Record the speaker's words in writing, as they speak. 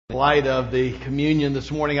In light of the communion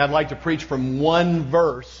this morning, I'd like to preach from one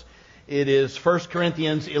verse. It is 1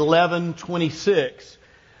 Corinthians 11:26.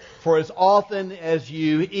 For as often as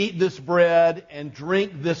you eat this bread and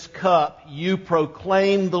drink this cup, you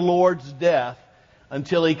proclaim the Lord's death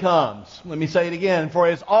until He comes. Let me say it again. For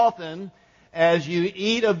as often as you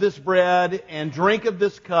eat of this bread and drink of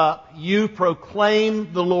this cup, you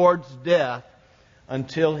proclaim the Lord's death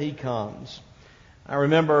until He comes. I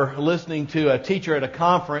remember listening to a teacher at a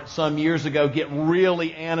conference some years ago get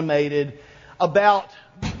really animated about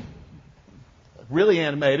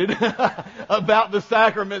the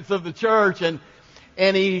sacraments of the church. And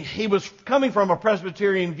he was coming from a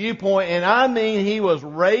Presbyterian viewpoint, and I mean he was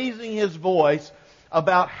raising his voice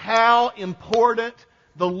about how important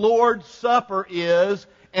the Lord's Supper is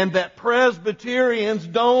and that Presbyterians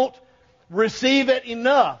don't receive it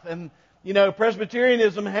enough. And you know,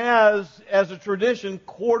 Presbyterianism has, as a tradition,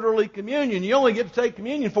 quarterly communion. You only get to take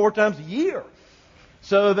communion 4 times a year.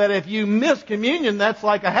 So that if you miss communion, that's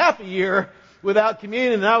like a half a year without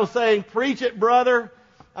communion. And I was saying, preach it, brother.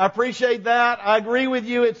 I appreciate that. I agree with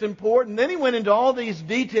you. It's important. Then he went into all these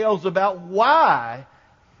details about why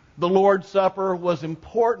the Lord's Supper was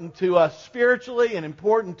important to us spiritually and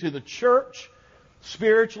important to the church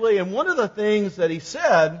spiritually. And one of the things that he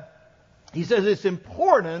says it's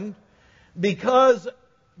important because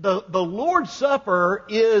the Lord's Supper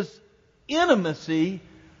is intimacy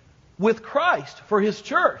with Christ for His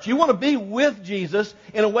church. You want to be with Jesus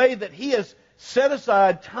in a way that He has set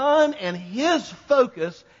aside time and His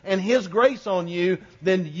focus and His grace on you,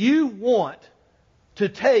 then you want to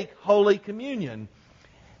take Holy Communion.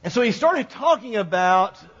 And so he started talking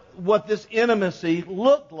about what this intimacy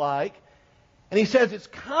looked like. And he says it's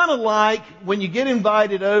kind of like when you get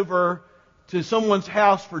invited over to someone's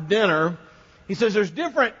house for dinner. He says there's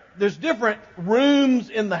different rooms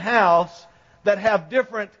in the house that have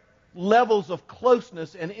different levels of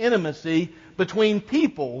closeness and intimacy between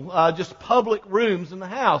people, just public rooms in the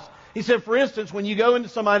house. He said, for instance, when you go into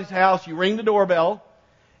somebody's house, you ring the doorbell.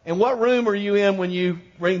 And what room are you in when you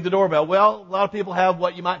ring the doorbell? Well, a lot of people have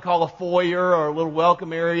what you might call a foyer or a little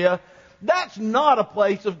welcome area. That's not a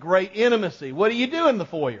place of great intimacy. What do you do in the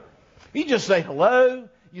foyer? You just say hello.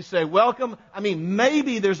 You say welcome. I mean,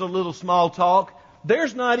 maybe there's a little small talk.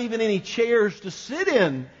 There's not even any chairs to sit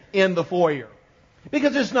in the foyer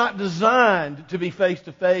because it's not designed to be face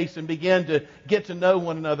to face and begin to get to know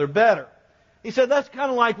one another better. He said that's kind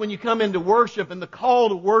of like when you come into worship and the call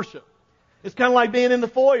to worship. It's kind of like being in the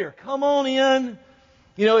foyer. Come on in.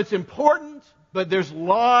 You know, it's important, but there's a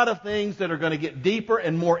lot of things that are going to get deeper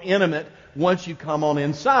and more intimate once you come on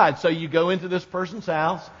inside. So you go into this person's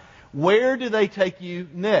house. Where do they take you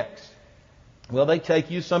next? Well, they take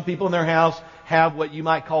you, some people in their house have what you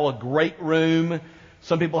might call a great room.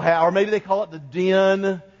 Some people have, or maybe they call it the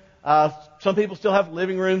den. Some people still have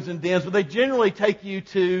living rooms and dens, but they generally take you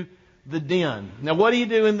to the den. Now, what do you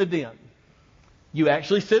do in the den? You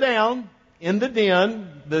actually sit down in the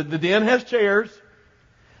den. The den has chairs.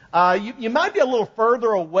 You might be a little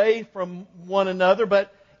further away from one another,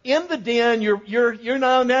 but in the den,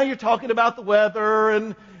 now you're talking about the weather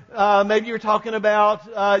and maybe you're talking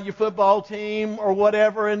about your football team or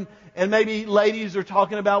whatever, and maybe ladies are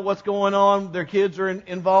talking about what's going on, their kids are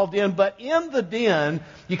involved in. But in the den,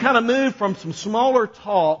 you kind of move from some smaller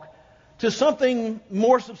talk to something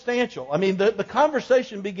more substantial. I mean, the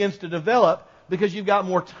conversation begins to develop because you've got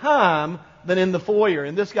more time than in the foyer.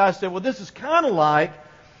 And this guy said, well, this is kind of like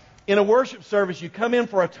in a worship service, you come in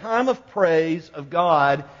for a time of praise of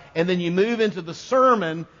God, and then you move into the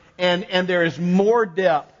sermon, and there is more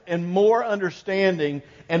depth and more understanding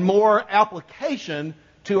and more application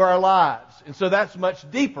to our lives. And so that's much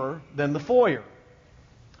deeper than the foyer.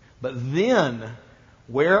 But then,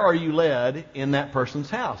 where are you led in that person's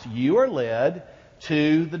house? You are led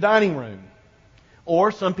to the dining room.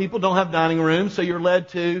 Or some people don't have dining rooms, so you're led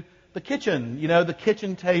to the kitchen, the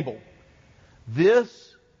kitchen table.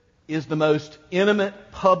 This is the most intimate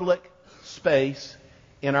public space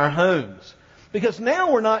in our homes. Because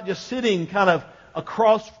now we're not just sitting kind of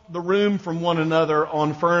across the room from one another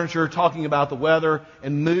on furniture, talking about the weather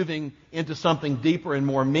and moving into something deeper and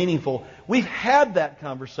more meaningful. We've had that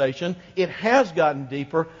conversation. It has gotten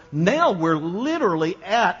deeper. Now we're literally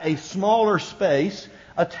at a smaller space,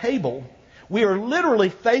 a table. We are literally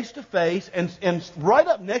face to face and right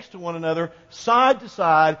up next to one another, side to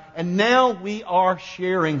side, and now we are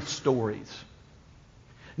sharing stories.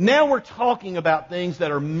 Now we're talking about things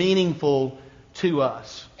that are meaningful to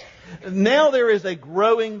us. Now there is a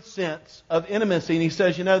growing sense of intimacy, and he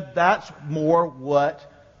says, that's more what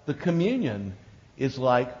the communion is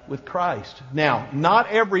like with Christ. Now, not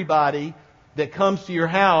everybody that comes to your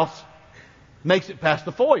house makes it past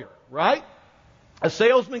the foyer, right? A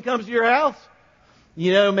salesman comes to your house,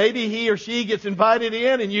 maybe he or she gets invited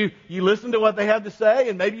in and you listen to what they have to say,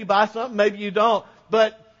 and maybe you buy something, maybe you don't.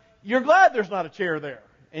 But you're glad there's not a chair there.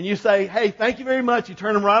 And you say, hey, thank you very much. You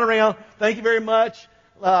turn them right around. Thank you very much.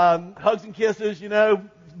 Hugs and kisses,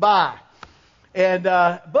 bye. And,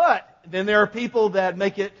 but then there are people that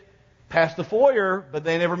make it past the foyer, but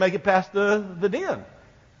they never make it past the den.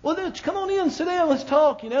 Well, then come on in, sit down, let's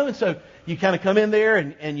talk, And so you kind of come in there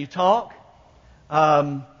and you talk.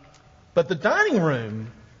 But the dining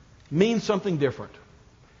room means something different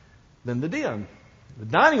than the den. The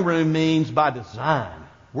dining room means, by design,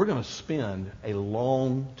 we're going to spend a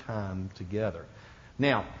long time together.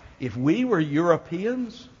 Now, if we were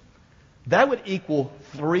Europeans, that would equal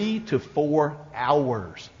 3 to 4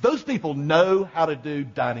 hours. Those people know how to do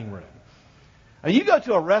dining room. And you go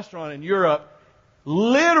to a restaurant in Europe,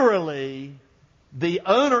 literally, the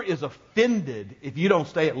owner is offended if you don't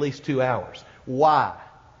stay at least 2 hours. Why?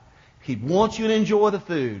 He wants you to enjoy the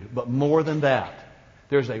food, but more than that,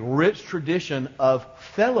 there's a rich tradition of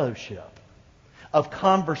fellowship, of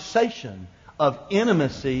conversation, of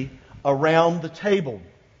intimacy around the table.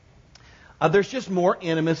 There's just more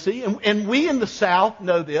intimacy, and we in the South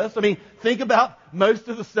know this. I mean, think about most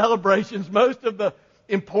of the celebrations, most of the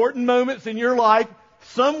important moments in your life.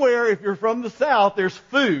 Somewhere, if you're from the South, there's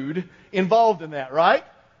food involved in that, right?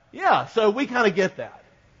 Yeah, so we kind of get that.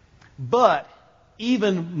 But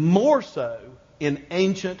even more so in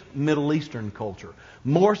ancient Middle Eastern culture,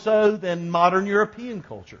 more so than modern European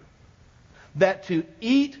culture, that to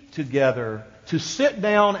eat together, to sit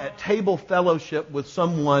down at table fellowship with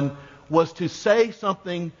someone, was to say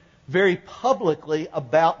something very publicly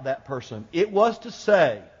about that person. It was to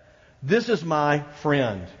say, this is my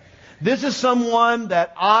friend. This is someone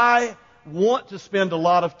that I want to spend a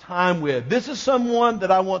lot of time with. This is someone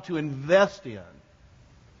that I want to invest in.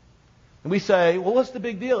 And we say, well, what's the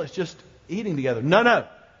big deal? It's just eating together. No.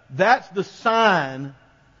 That's the sign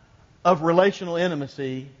of relational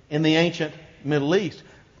intimacy in the ancient Middle East.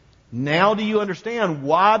 Now do you understand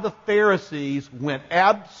why the Pharisees went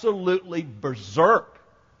absolutely berserk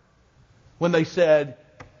when they said,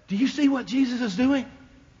 do you see what Jesus is doing?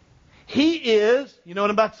 He is, you know what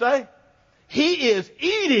I'm about to say? He is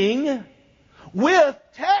eating with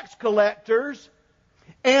tax collectors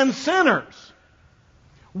and sinners.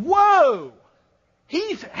 Whoa!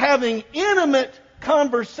 He's having intimate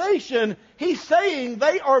conversation. He's saying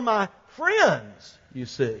they are my friends, you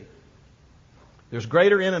see. There's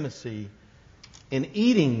greater intimacy in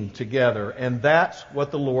eating together, and that's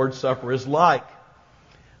what the Lord's Supper is like.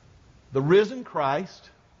 The risen Christ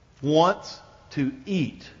wants to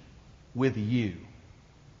eat with you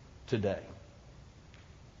today.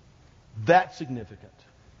 That's significant.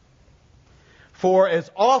 For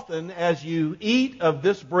as often as you eat of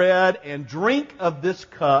this bread and drink of this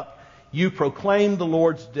cup, you proclaim the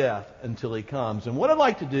Lord's death until He comes. And what I'd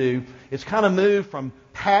like to do is kind of move from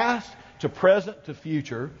past to present to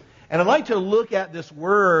future. And I'd like to look at this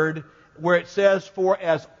word where it says, for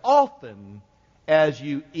as often as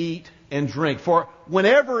you eat and drink. For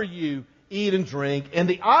whenever you eat and drink. And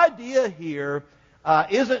the idea here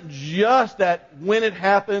isn't just that when it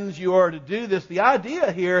happens you are to do this. The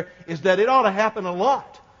idea here is that it ought to happen a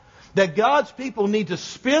lot. That God's people need to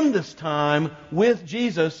spend this time with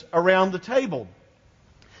Jesus around the table.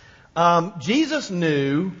 Jesus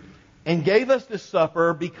knew and gave us this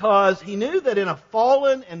supper because He knew that in a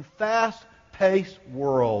fallen and fast-paced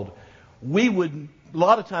world, we would a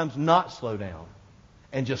lot of times not slow down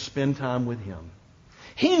and just spend time with Him.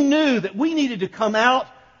 He knew that we needed to come out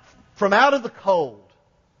from out of the cold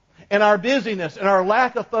and our busyness and our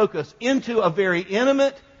lack of focus into a very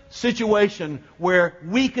intimate situation where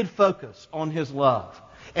we could focus on His love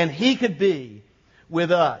and He could be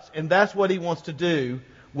with us. And that's what He wants to do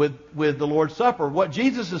with the Lord's Supper. What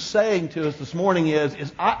Jesus is saying to us this morning is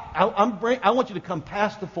I want you to come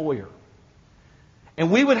past the foyer.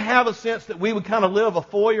 And we would have a sense that we would kind of live a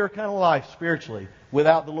foyer kind of life spiritually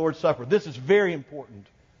without the Lord's Supper. This is very important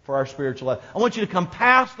for our spiritual life. I want you to come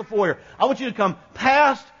past the foyer. I want you to come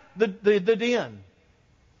past the den.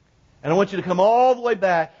 And I want you to come all the way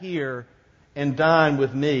back here and dine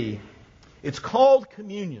with me. It's called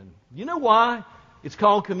communion. You know why it's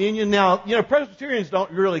called communion? Now, Presbyterians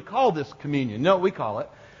don't really call this communion. No, we call it.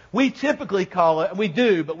 We typically call it, we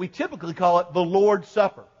do, but we typically call it the Lord's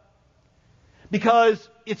Supper. Because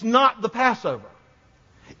it's not the Passover.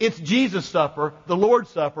 It's Jesus' supper, the Lord's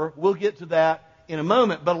Supper. We'll get to that in a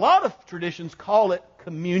moment. But a lot of traditions call it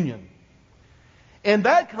communion. And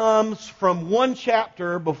that comes from one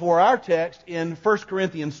chapter before our text in 1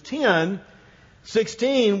 Corinthians 10,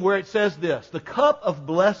 16, where it says this, the cup of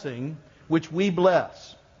blessing which we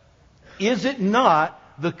bless, is it not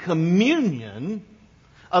the communion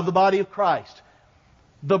of the body of Christ?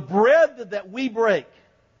 The bread that we break,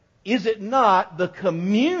 is it not the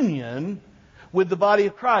communion with the body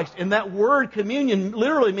of Christ? And that word communion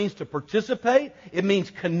literally means to participate. It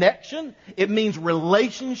means connection. It means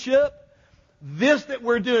relationship. This that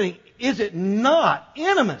we're doing, is it not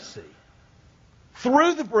intimacy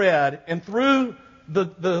through the bread and through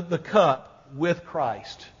the cup with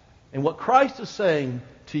Christ? And what Christ is saying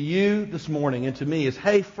to you this morning and to me is,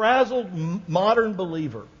 hey, frazzled modern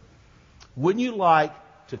believer, wouldn't you like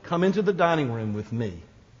to come into the dining room with me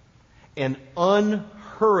and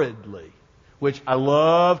unhurriedly, which I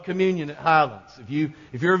love communion at Highlands.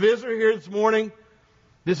 If you're a visitor here this morning,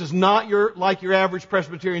 this is not like your average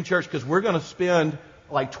Presbyterian church, because we're going to spend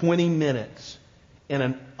like 20 minutes in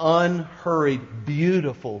an unhurried,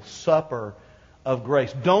 beautiful supper of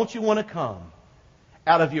grace. Don't you want to come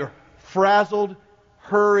out of your frazzled,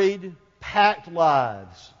 hurried, packed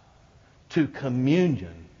lives to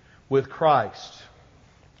communion with Christ?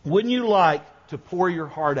 Wouldn't you like to pour your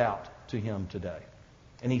heart out to Him today?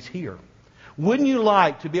 And He's here. Wouldn't you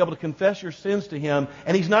like to be able to confess your sins to Him?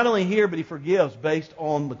 And He's not only here, but He forgives based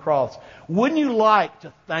on the cross. Wouldn't you like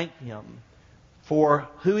to thank Him for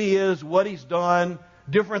who He is, what He's done,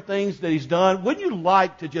 different things that He's done? Wouldn't you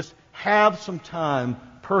like to just have some time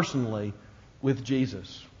personally with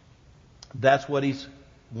Jesus? That's what He's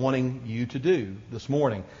wanting you to do this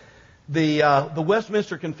morning. The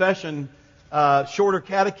Westminster Confession Shorter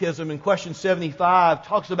Catechism in question 75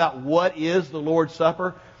 talks about what is the Lord's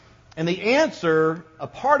Supper. And the answer, a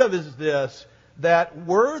part of it is this, that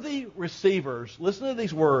worthy receivers, listen to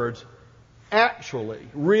these words, actually,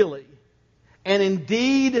 really, and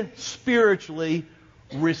indeed spiritually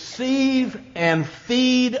receive and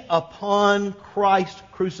feed upon Christ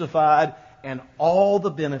crucified and all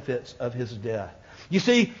the benefits of His death. You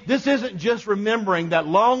see, this isn't just remembering that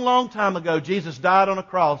long, long time ago Jesus died on a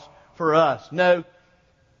cross for us. No,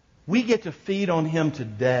 we get to feed on Him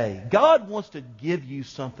today. God wants to give you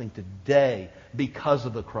something today because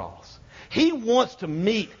of the cross. He wants to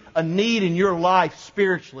meet a need in your life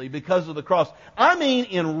spiritually because of the cross. I mean,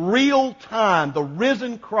 in real time, the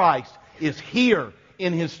risen Christ is here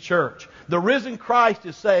in His church. The risen Christ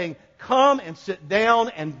is saying, come and sit down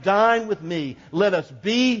and dine with me. Let us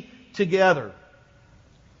be together.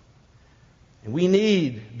 And we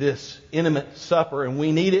need this intimate supper, and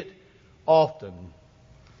we need it often.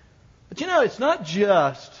 But you know, it's not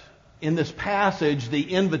just in this passage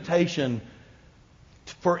the invitation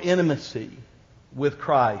for intimacy with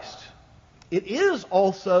Christ. It is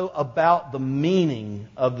also about the meaning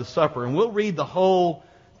of the supper. And we'll read the whole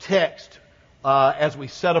text as we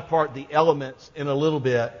set apart the elements in a little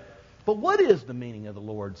bit. But what is the meaning of the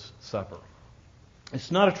Lord's Supper?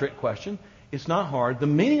 It's not a trick question. It's not hard. The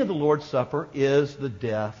meaning of the Lord's Supper is the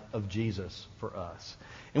death of Jesus for us.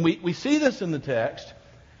 And we see this in the text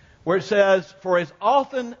where it says, for as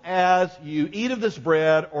often as you eat of this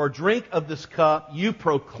bread or drink of this cup, you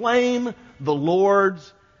proclaim the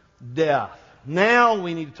Lord's death. Now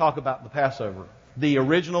we need to talk about the Passover, the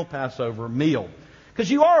original Passover meal.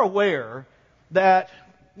 Because you are aware that,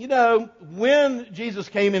 you know, when Jesus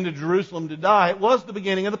came into Jerusalem to die, it was the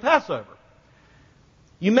beginning of the Passover.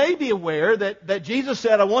 You may be aware that Jesus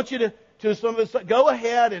said, I want you to some of us, go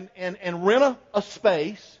ahead and rent a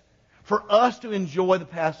space for us to enjoy the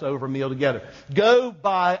Passover meal together. Go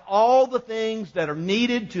buy all the things that are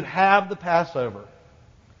needed to have the Passover.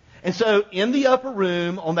 And so in the upper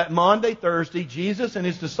room on that Maundy, Thursday, Jesus and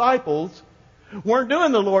His disciples weren't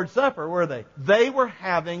doing the Lord's Supper, were they? They were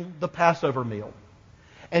having the Passover meal.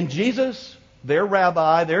 And Jesus, their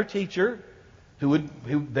rabbi, their teacher, who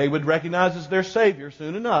they would recognize as their Savior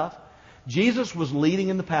soon enough, Jesus was leading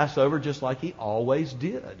in the Passover just like He always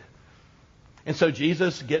did. And so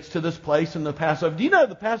Jesus gets to this place in the Passover. Do you know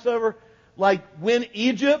the Passover, like when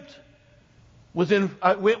Egypt was in,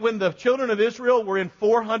 when the children of Israel were in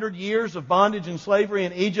 400 years of bondage and slavery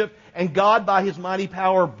in Egypt, and God by His mighty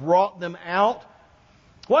power brought them out?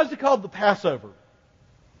 Why is it called the Passover?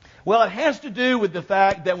 Well, it has to do with the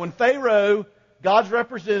fact that when Pharaoh, God's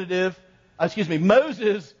representative,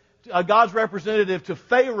 Moses, God's representative to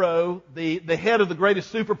Pharaoh, the head of the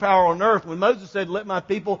greatest superpower on earth, when Moses said,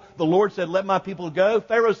 the Lord said, let my people go,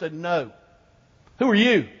 Pharaoh said, no. Who are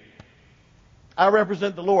you? I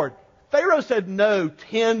represent the Lord. Pharaoh said no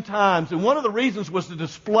 10 times, and one of the reasons was to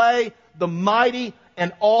display the mighty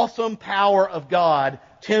and awesome power of God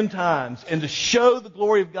 10 times, and to show the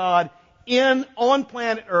glory of God on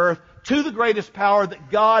planet Earth to the greatest power, that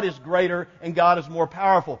God is greater and God is more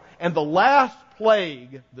powerful. And the last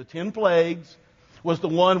plague, the 10 plagues, was the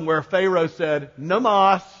one where Pharaoh said, "No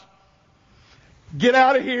mas, get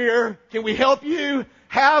out of here. Can we help you?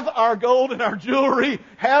 Have our gold and our jewelry.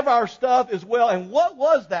 Have our stuff as well." And what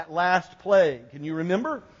was that last plague? Can you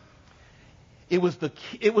remember? It was the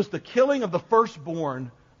killing of the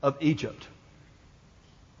firstborn of Egypt.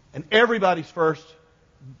 And everybody's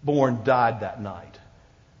firstborn died that night.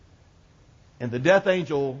 And the death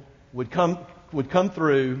angel would come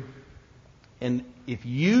through, and if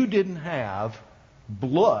you didn't have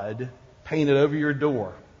blood painted over your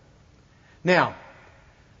door. Now,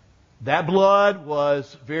 that blood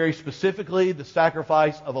was very specifically the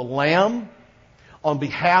sacrifice of a lamb on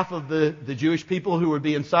behalf of the Jewish people who would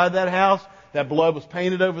be inside that house. That blood was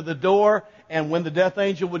painted over the door, and when the death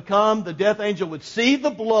angel would come, the death angel would see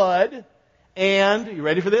the blood and, you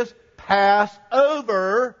ready for this? Pass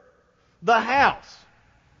over the house.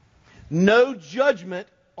 No judgment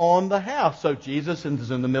on the house. So Jesus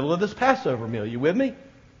is in the middle of this Passover meal. You with me?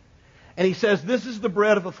 And he says, "This is the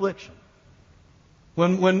bread of affliction."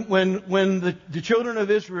 When the children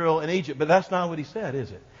of Israel in Egypt, but that's not what he said,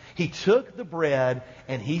 is it? He took the bread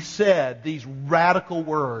and he said these radical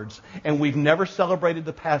words, and we've never celebrated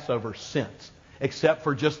the Passover since, except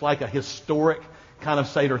for just like a historic kind of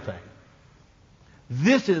Seder thing.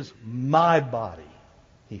 "This is my body,"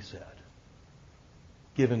 he said,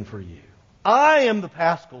 "given for you. I am the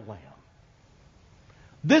Paschal Lamb."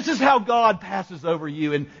 This is how God passes over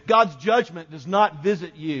you, and God's judgment does not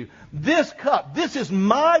visit you. This cup, this is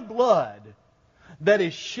my blood that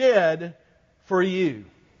is shed for you.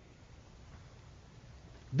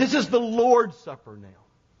 This is the Lord's Supper now.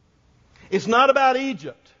 It's not about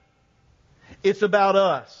Egypt. It's about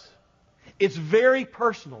us. It's very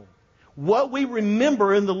personal. What we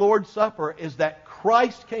remember in the Lord's Supper is that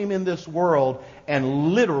Christ came in this world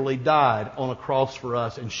and literally died on a cross for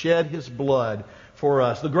us and shed His blood for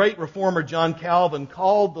us. The great reformer John Calvin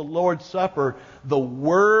called the Lord's Supper the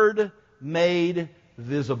Word made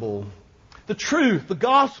visible. The truth, the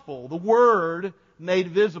gospel, the Word made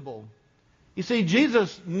visible. You see,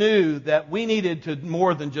 Jesus knew that we needed to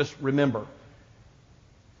more than just remember.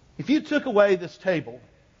 If you took away this table,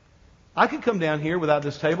 I could come down here without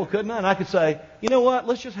this table, couldn't I? And I could say, you know what?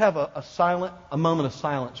 Let's just have a moment of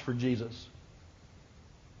silence for Jesus.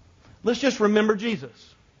 Let's just remember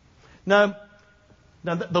Jesus. Now,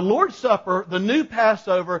 the Lord's Supper, the new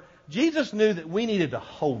Passover, Jesus knew that we needed to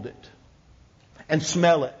hold it and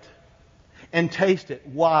smell it and taste it.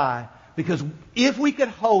 Why? Because if we could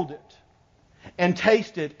hold it and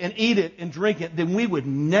taste it and eat it and drink it, then we would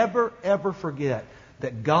never ever forget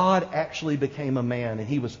that God actually became a man and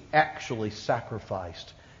He was actually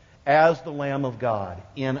sacrificed as the Lamb of God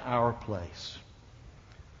in our place.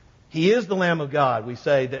 He is the Lamb of God, we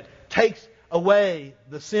say, that takes away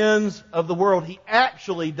the sins of the world. He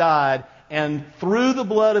actually died, and through the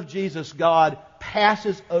blood of Jesus, God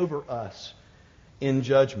passes over us in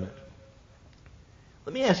judgment.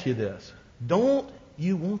 Let me ask you this. Don't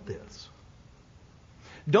you want this?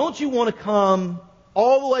 Don't you want to come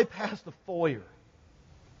all the way past the foyer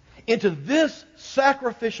into this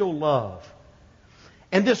sacrificial love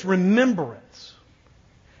and this remembrance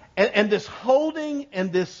and this holding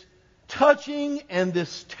and this touching and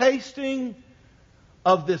this tasting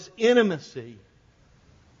of this intimacy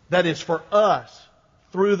that is for us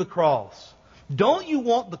through the cross? Don't you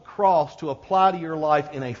want the cross to apply to your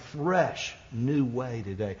life in a fresh, new way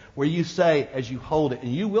today, where you say, as you hold it,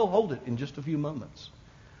 and you will hold it in just a few moments,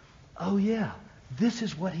 "Oh yeah, this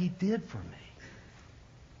is what He did for me."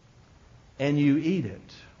 And you eat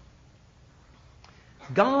it.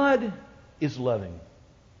 God is loving.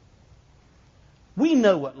 We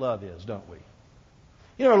know what love is, don't we?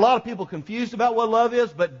 You know, a lot of people confused about what love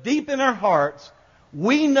is, but deep in our hearts,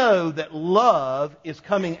 we know that love is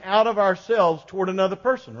coming out of ourselves toward another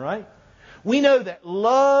person, right? We know that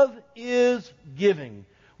love is giving.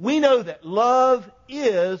 We know that love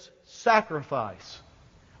is sacrifice.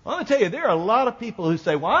 Well, I'm going to tell you, there are a lot of people who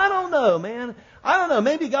say, "Well, I don't know, man. I don't know.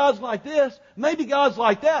 Maybe God's like this. Maybe God's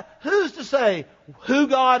like that." Who's to say who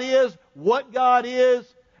God is, what God is?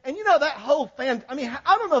 And you know, that whole I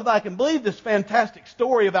don't know if I can believe this fantastic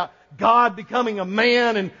story about God becoming a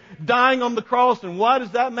man and dying on the cross, and why does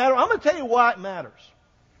that matter? I'm going to tell you why it matters.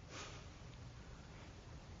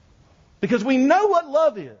 Because we know what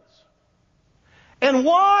love is. And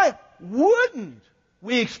why wouldn't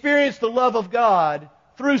we experience the love of God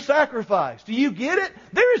through sacrifice? Do you get it?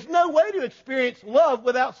 There is no way to experience love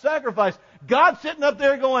without sacrifice. God sitting up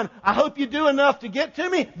there going, "I hope you do enough to get to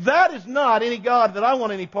me." That is not any God that I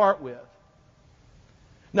want any part with.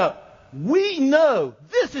 No, we know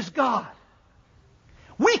this is God.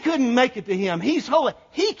 We couldn't make it to Him. He's holy.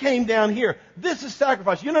 He came down here. This is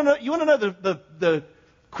sacrifice. You want to know the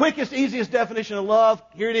quickest, easiest definition of love?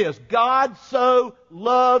 Here it is. God so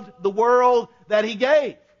loved the world that He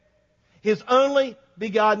gave His only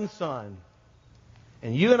begotten Son.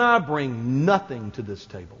 And you and I bring nothing to this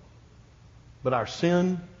table but our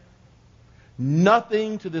sin.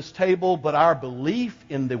 Nothing to this table but our belief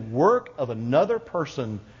in the work of another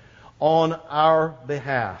person on our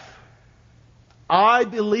behalf. I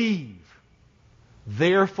believe,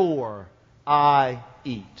 therefore I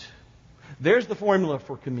eat. There's the formula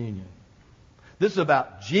for communion. This is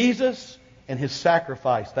about Jesus and His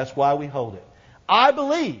sacrifice. That's why we hold it. I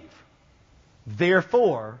believe,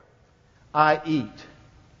 therefore I eat.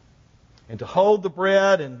 And to hold the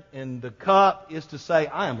bread and the cup is to say,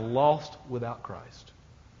 I am lost without Christ.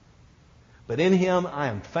 But in Him I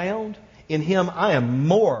am found. In Him I am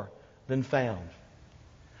more than found.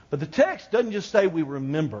 But the text doesn't just say we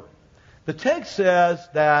remember. The text says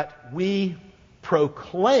that we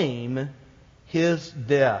proclaim His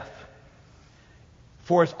death.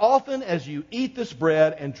 For as often as you eat this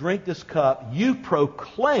bread and drink this cup, you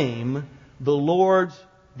proclaim the Lord's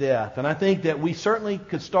death. And I think that we certainly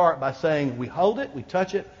could start by saying we hold it, we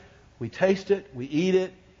touch it, we taste it, we eat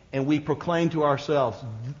it, and we proclaim to ourselves,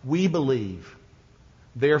 we believe,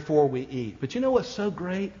 therefore we eat. But you know what's so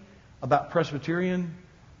great about Presbyterian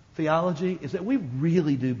theology is that we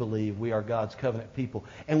really do believe we are God's covenant people.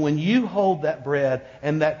 And when you hold that bread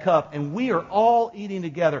and that cup and we are all eating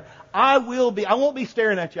together, I won't be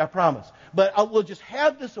staring at you, I promise. But I will just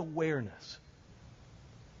have this awareness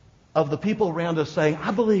of the people around us saying,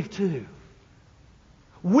 I believe too.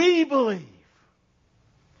 We believe.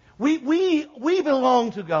 We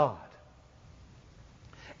belong to God.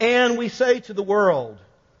 And we say to the world,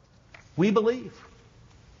 we believe.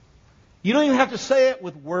 You don't even have to say it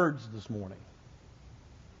with words this morning.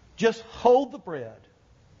 Just hold the bread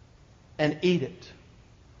and eat it.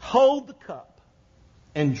 Hold the cup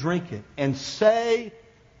and drink it. And say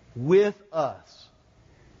with us,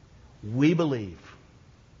 we believe.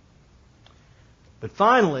 But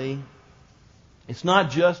finally, it's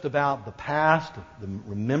not just about the past, the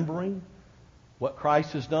remembering what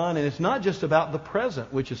Christ has done. And it's not just about the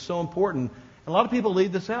present, which is so important. And a lot of people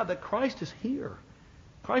leave this out, that Christ is here.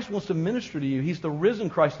 Christ wants to minister to you. He's the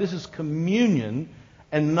risen Christ. This is communion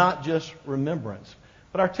and not just remembrance.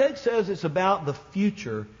 But our text says it's about the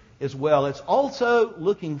future as well. It's also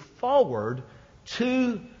looking forward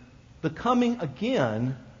to the coming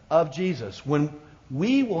again of Jesus, when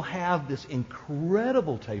we will have this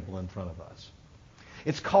incredible table in front of us.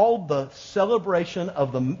 It's called the celebration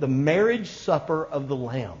of the marriage supper of the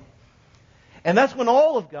Lamb. And that's when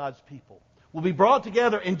all of God's people will be brought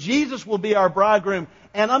together and Jesus will be our bridegroom.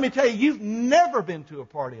 And let me tell you, you've never been to a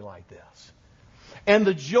party like this. And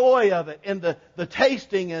the joy of it and the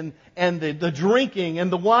tasting and the drinking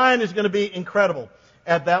and the wine is going to be incredible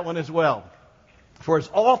at that one as well. For as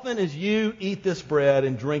often as you eat this bread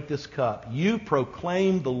and drink this cup, you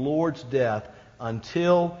proclaim the Lord's death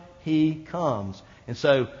until He comes. And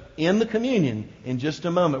so, in the communion, in just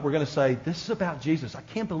a moment, we're going to say, this is about Jesus. I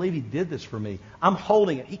can't believe He did this for me. I'm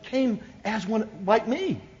holding it. He came as one like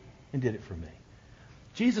me and did it for me.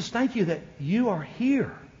 Jesus, thank you that you are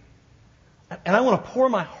here. And I want to pour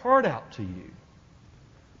my heart out to you.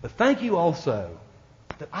 But thank you also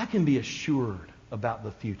that I can be assured about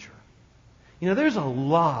the future. You know, there's a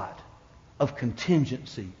lot of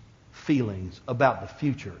contingency feelings about the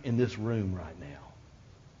future in this room right now.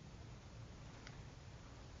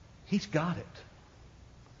 He's got it.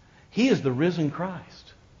 He is the risen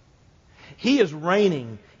Christ. He is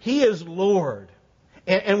reigning. He is Lord.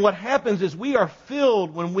 And what happens is we are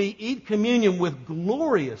filled when we eat communion with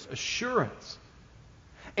glorious assurance.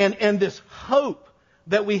 And this hope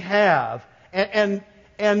that we have. And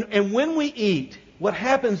when we eat, what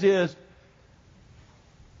happens is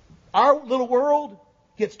our little world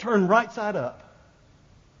gets turned right side up.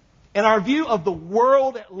 And our view of the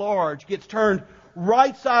world at large gets turned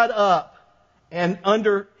right side up and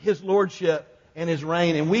under His lordship and His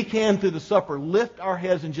reign. And we can, through the supper, lift our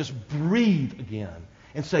heads and just breathe again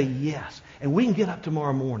and say yes. And we can get up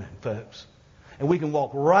tomorrow morning, folks. And we can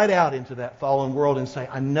walk right out into that fallen world and say,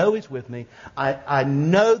 I know He's with me. I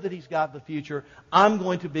know that He's got the future. I'm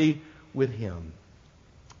going to be with Him.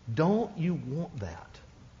 Don't you want that?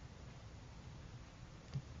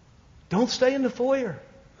 Don't stay in the foyer.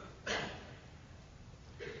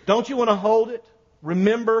 Don't you want to hold it?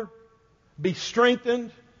 Remember? Be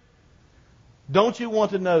strengthened? Don't you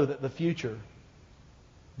want to know that the future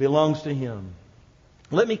belongs to Him?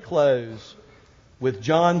 Let me close with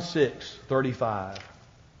John 6:35.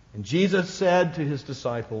 And Jesus said to his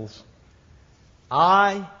disciples,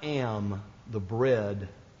 I am the bread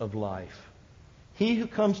of life. He who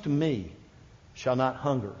comes to me shall not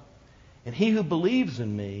hunger, and he who believes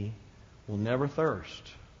in me will never thirst.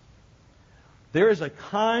 There is a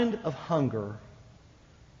kind of hunger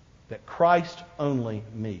that Christ only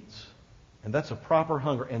meets. And that's a proper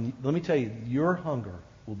hunger. And let me tell you, your hunger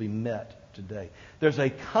will be met today. There's a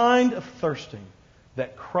kind of thirsting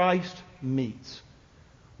that Christ meets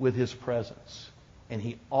with his presence. And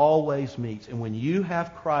he always meets. And when you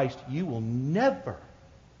have Christ, you will never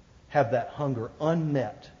have that hunger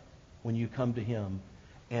unmet when you come to him,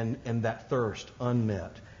 and that thirst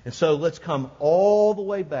unmet. And so let's come all the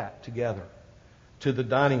way back together to the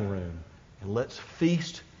dining room, and let's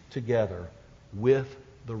feast together with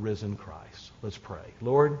the risen Christ. Let's pray.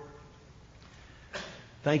 Lord,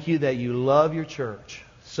 thank you that you love your church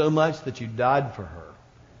so much that you died for her.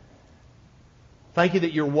 Thank you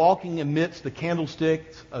that you're walking amidst the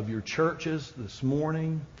candlesticks of your churches this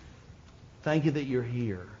morning. Thank you that you're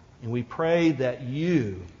here. And we pray that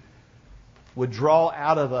you would draw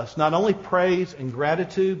out of us not only praise and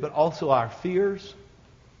gratitude, but also our fears.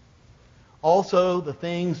 Also the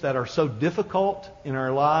things that are so difficult in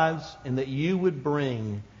our lives, and that you would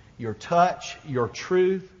bring your touch, your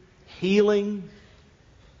truth, healing,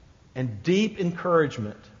 and deep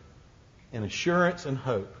encouragement and assurance and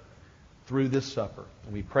hope through this supper.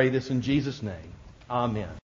 And we pray this in Jesus' name. Amen.